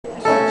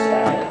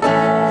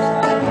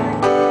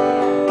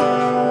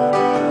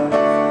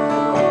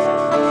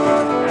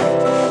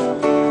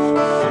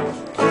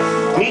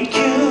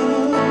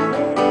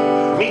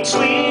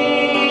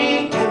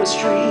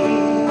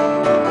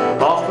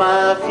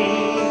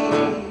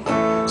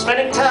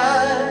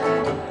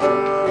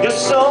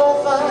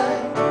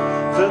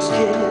first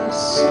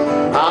kiss,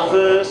 our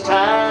first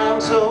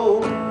time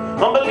so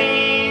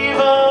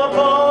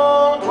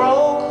unbelievable,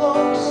 grow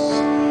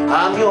close.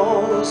 I'm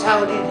yours,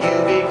 how did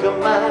you become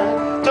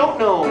mine? Don't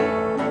know,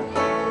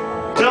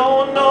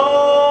 don't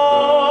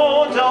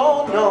know,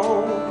 don't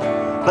know,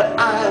 but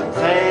I'm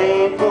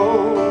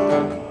thankful.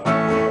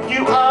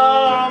 You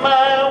are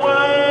my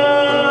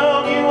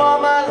world, you are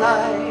my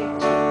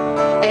light,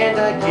 and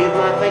I give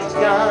my thanks to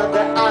God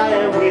that I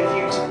am with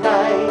you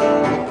tonight.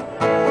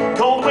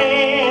 Cold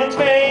winds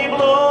may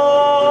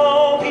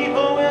blow,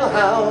 people will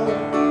howl,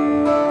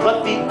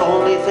 but the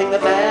only thing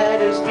that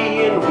matters is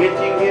being with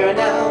you here and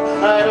now.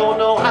 I don't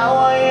know how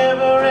I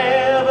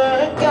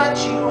ever got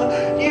you.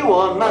 You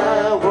are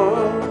my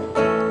world.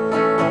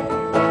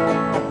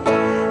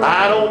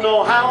 I don't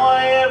know how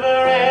I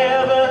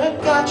ever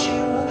got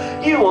you.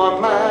 You are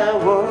my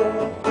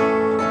world.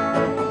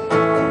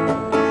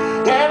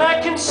 And I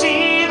can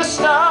see the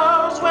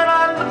stars when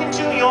I look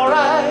into your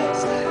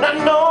eyes. And I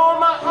know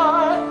my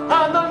heart,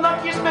 I'm the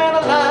luckiest man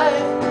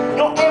alive.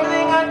 You're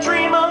everything I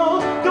dream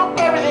of, you're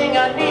everything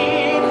I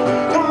need.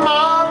 Come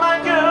on, my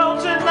girl,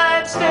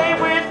 tonight stay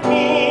with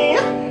me,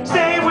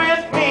 stay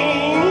with me.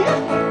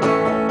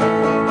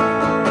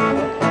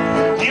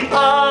 You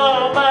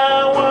are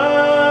my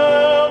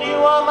world, you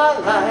are my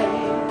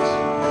light,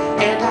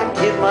 and I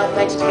give my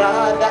thanks to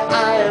God that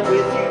I am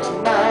with you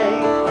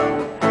tonight.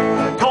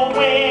 Cold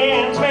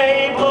winds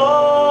may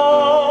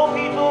blow,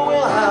 people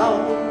will howl,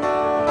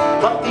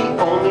 but the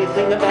only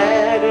thing that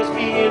matters is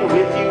being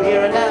with you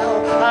here and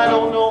now. I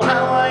don't know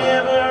how I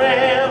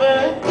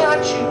ever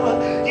got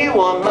you. You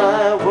are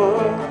my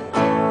world.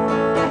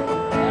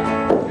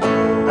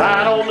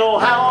 I don't know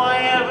how I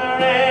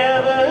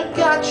ever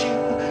got you.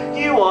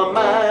 You are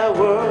my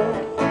world.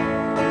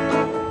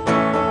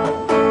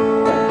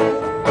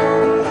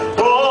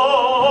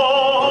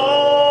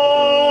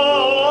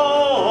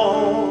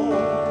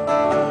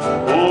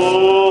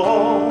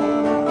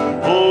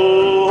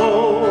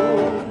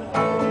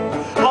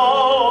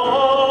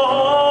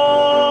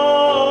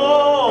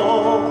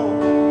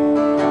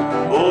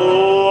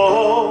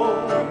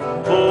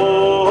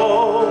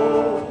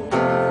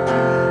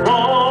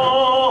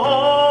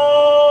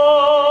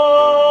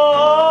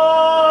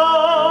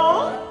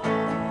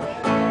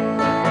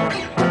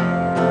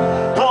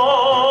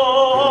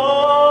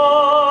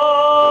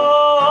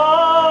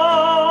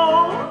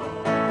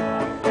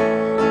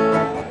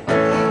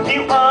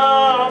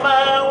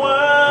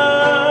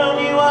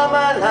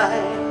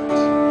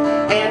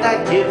 And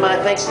I give my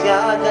thanks to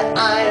God that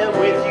I am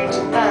with you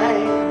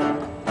tonight.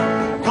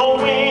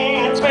 Cold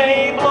winds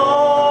may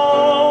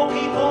blow,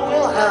 people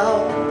will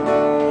howl,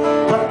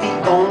 but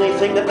the only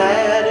thing that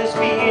matters is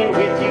being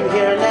with you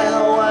here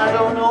now. I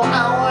don't know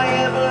how I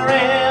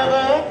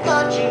ever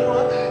got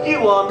you.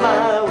 You are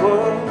my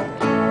world.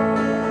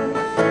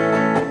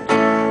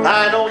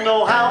 I don't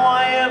know how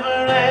I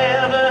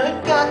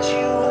ever got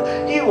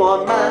you. You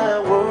are my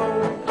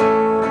world.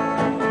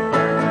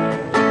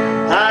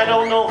 I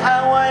don't know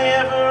how I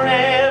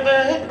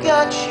ever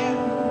got you.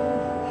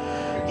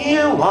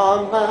 You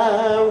are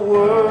my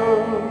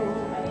world.